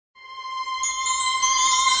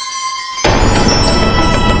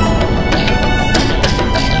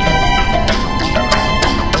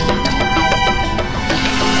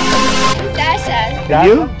And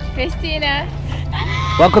you? Christina.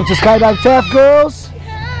 Welcome to Skydive Taft, girls.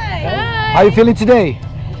 Hi. How are you feeling today?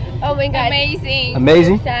 Oh my god. Amazing.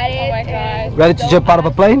 Amazing? Excited. Oh my god. Ready to jump out of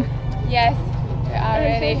a plane? Yes. We are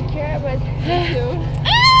ready.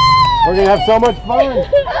 We're gonna have so much fun.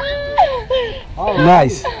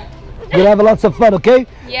 Nice. We're gonna have lots of fun, okay?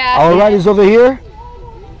 Yeah. Our ride is over here.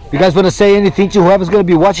 You guys want to say anything to whoever's gonna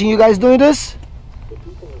be watching you guys doing this?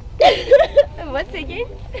 What's again?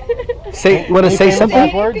 Say, want to say something?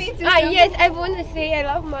 Yes, I want to say I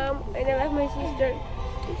love mom and I love my sister.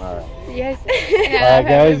 All right. Yes. All right,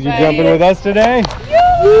 guys, you jumping with us today?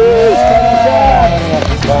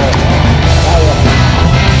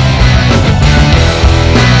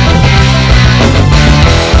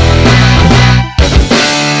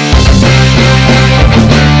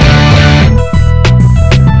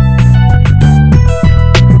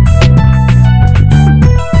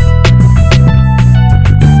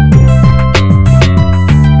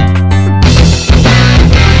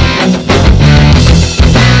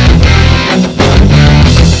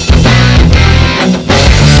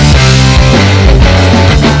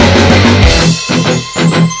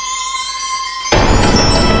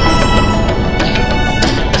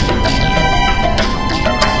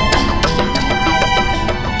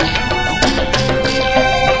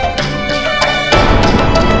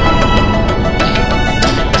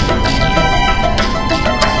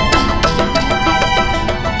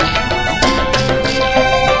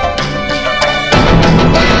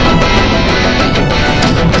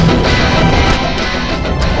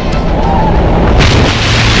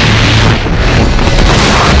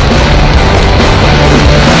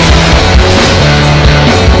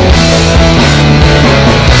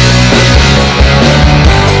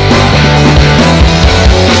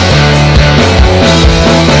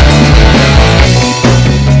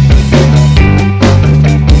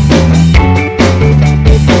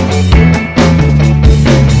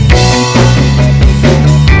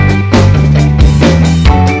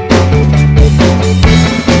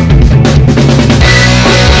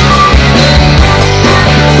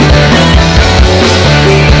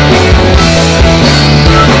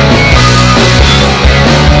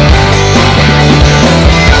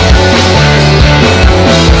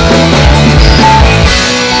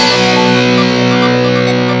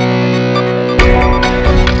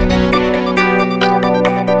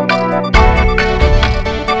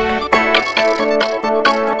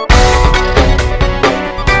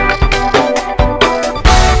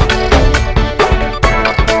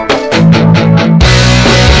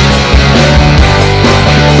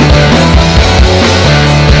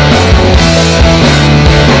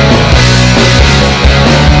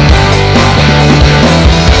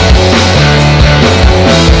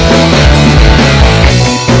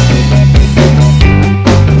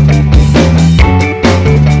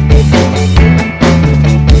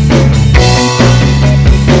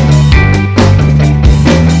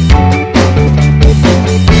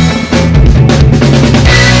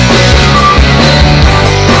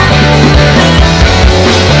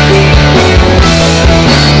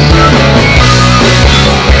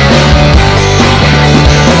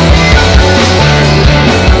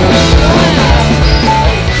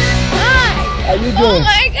 Oh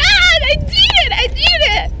my god, I did it! I did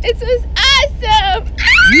it! It was awesome!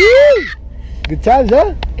 Good times,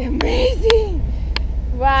 huh? Amazing!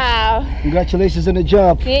 Wow. Congratulations on the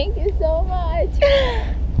jump. Thank you so much.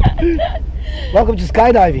 Welcome to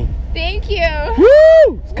skydiving. Thank you.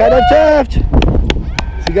 Woo! Skydive Taft. See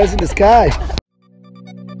you guys in the sky.